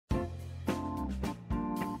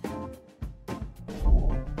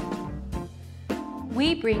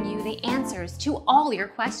we bring you the answers to all your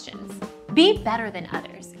questions. Be better than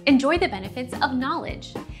others. Enjoy the benefits of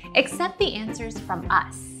knowledge. Accept the answers from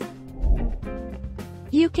us.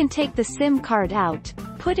 You can take the SIM card out,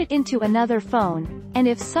 put it into another phone, and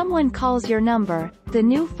if someone calls your number, the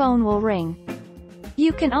new phone will ring.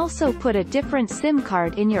 You can also put a different SIM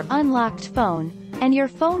card in your unlocked phone, and your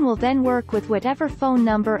phone will then work with whatever phone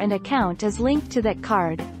number and account is linked to that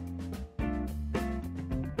card.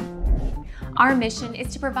 Our mission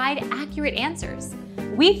is to provide accurate answers.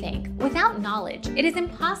 We think without knowledge, it is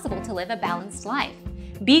impossible to live a balanced life.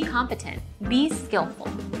 Be competent, be skillful.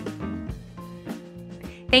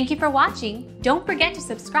 Thank you for watching. Don't forget to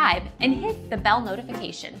subscribe and hit the bell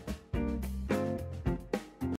notification.